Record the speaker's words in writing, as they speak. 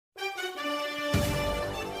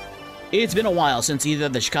It's been a while since either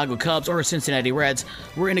the Chicago Cubs or Cincinnati Reds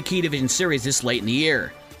were in a key division series this late in the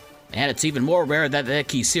year. And it's even more rare that that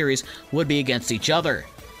key series would be against each other.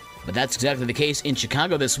 But that's exactly the case in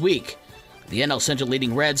Chicago this week. The NL Central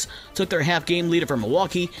leading Reds took their half-game lead over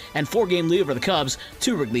Milwaukee and 4-game lead over the Cubs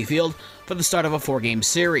to Wrigley Field for the start of a 4-game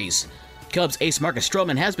series. Cubs ace Marcus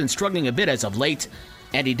Stroman has been struggling a bit as of late,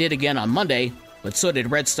 and he did again on Monday, but so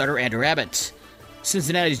did Red starter Andrew Abbott.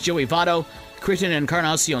 Cincinnati's Joey Votto, Christian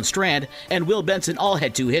Encarnacion Strand, and Will Benson all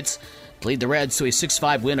had 2 hits to lead the Reds to a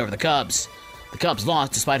 6-5 win over the Cubs. The Cubs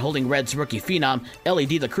lost despite holding Reds rookie phenom Ellie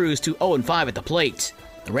De La Cruz to 0-5 at the plate.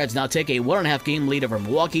 The Reds now take a 1.5-game lead over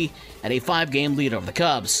Milwaukee and a 5-game lead over the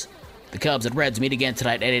Cubs. The Cubs and Reds meet again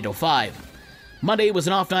tonight at 8:05. Monday was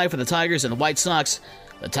an off night for the Tigers and the White Sox.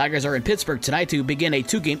 The Tigers are in Pittsburgh tonight to begin a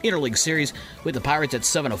 2-game interleague series with the Pirates at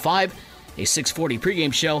 7:05. A 6:40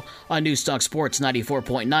 pregame show on Newstalk Sports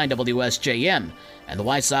 94.9 WSJM, and the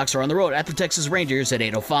White Sox are on the road at the Texas Rangers at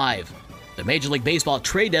 8:05. The Major League Baseball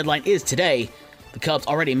trade deadline is today. The Cubs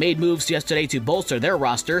already made moves yesterday to bolster their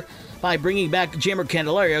roster by bringing back Jeimer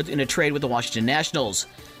Candelario in a trade with the Washington Nationals.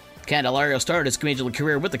 Candelario started his Major League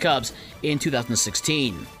career with the Cubs in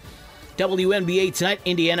 2016. WNBA tonight,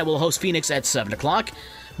 Indiana will host Phoenix at 7 o'clock.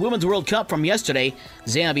 Women's World Cup from yesterday,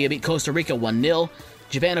 Zambia beat Costa Rica 1-0.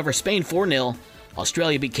 Japan over Spain 4-0,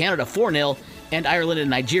 Australia beat Canada 4-0, and Ireland and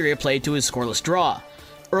Nigeria played to a scoreless draw.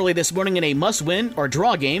 Early this morning in a must-win or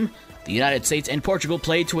draw game, the United States and Portugal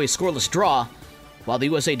played to a scoreless draw. While the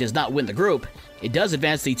USA does not win the group, it does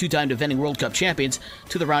advance the 2-time defending World Cup champions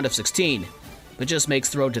to the round of 16, but just makes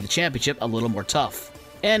the road to the championship a little more tough.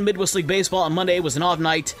 And Midwest League Baseball on Monday was an off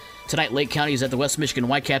night. Tonight, Lake County is at the West Michigan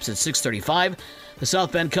Whitecaps at 6:35. The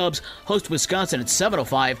South Bend Cubs host Wisconsin at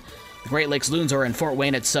 7:05. The Great Lakes Loons are in Fort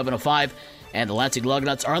Wayne at 7:05, and the Lansing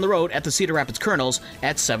Lugnuts are on the road at the Cedar Rapids Colonels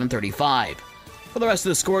at 7:35. For the rest of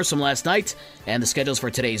the scores from last night and the schedules for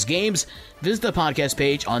today's games, visit the podcast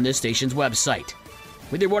page on this station's website.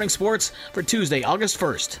 With your morning sports for Tuesday, August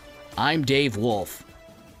 1st, I'm Dave Wolf.